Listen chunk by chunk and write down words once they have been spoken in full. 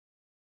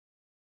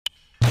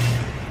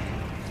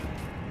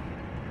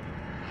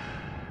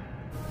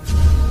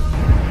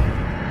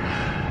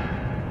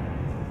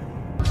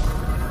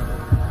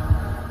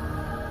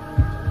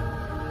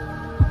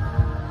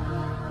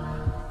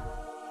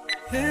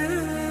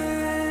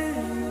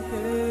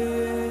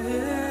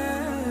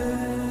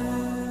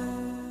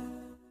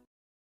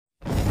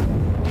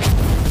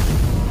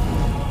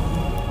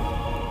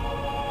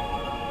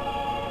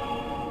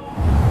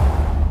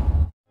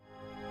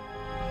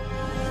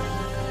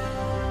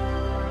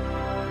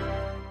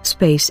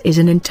space is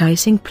an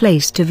enticing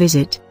place to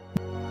visit.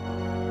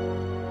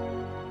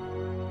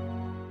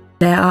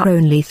 There are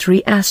only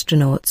 3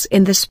 astronauts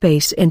in the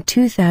space in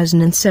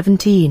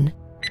 2017.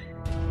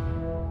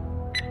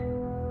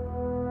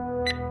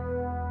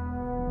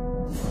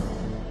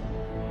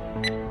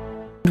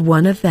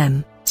 One of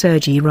them,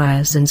 Sergey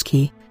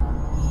Rayzanaskiy,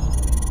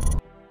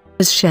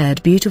 has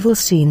shared beautiful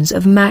scenes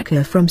of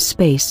Mecca from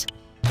space.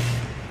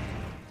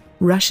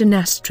 Russian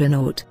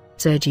astronaut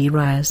Sergey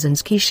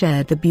Rayzanaskiy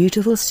shared the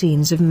beautiful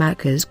scenes of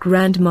Makkah's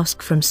Grand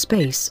Mosque from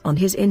space on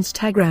his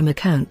Instagram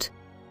account,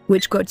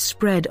 which got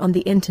spread on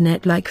the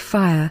internet like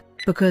fire,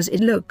 because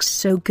it looks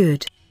so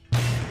good.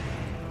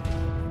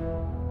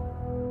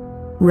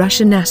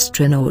 Russian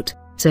astronaut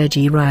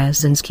Sergey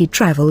Rayzanaskiy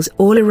travels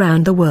all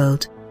around the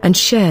world, and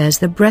shares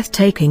the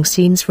breathtaking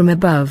scenes from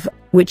above,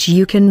 which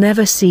you can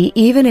never see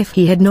even if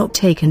he had not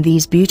taken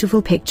these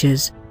beautiful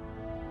pictures.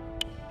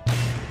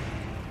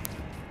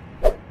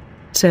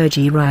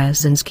 Sergey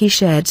Rayzanaskiy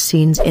shared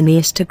scenes in the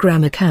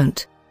Instagram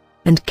account,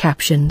 and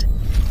captioned,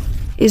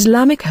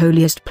 "Islamic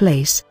Holiest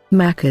Place,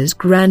 Makkah's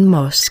Grand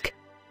Mosque.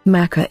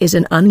 Mecca is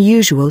an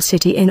unusual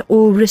city in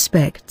all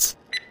respects.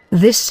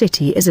 This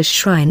city is a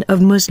shrine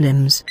of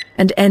Muslims,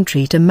 and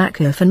entry to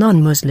Mecca for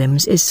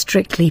non-Muslims is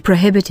strictly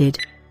prohibited.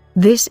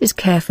 This is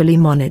carefully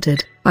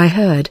monitored. I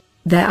heard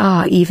there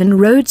are even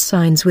road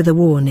signs with a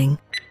warning.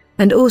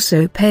 And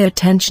also pay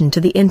attention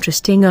to the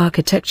interesting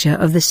architecture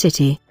of the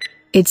city.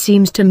 It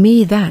seems to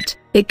me that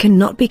it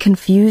cannot be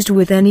confused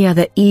with any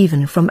other,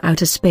 even from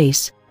outer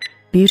space.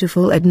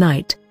 Beautiful at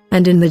night,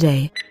 and in the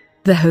day.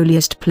 The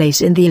holiest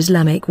place in the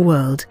Islamic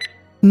world.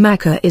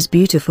 Mecca is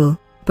beautiful,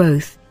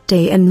 both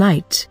day and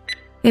night.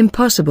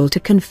 Impossible to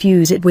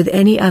confuse it with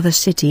any other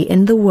city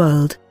in the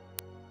world.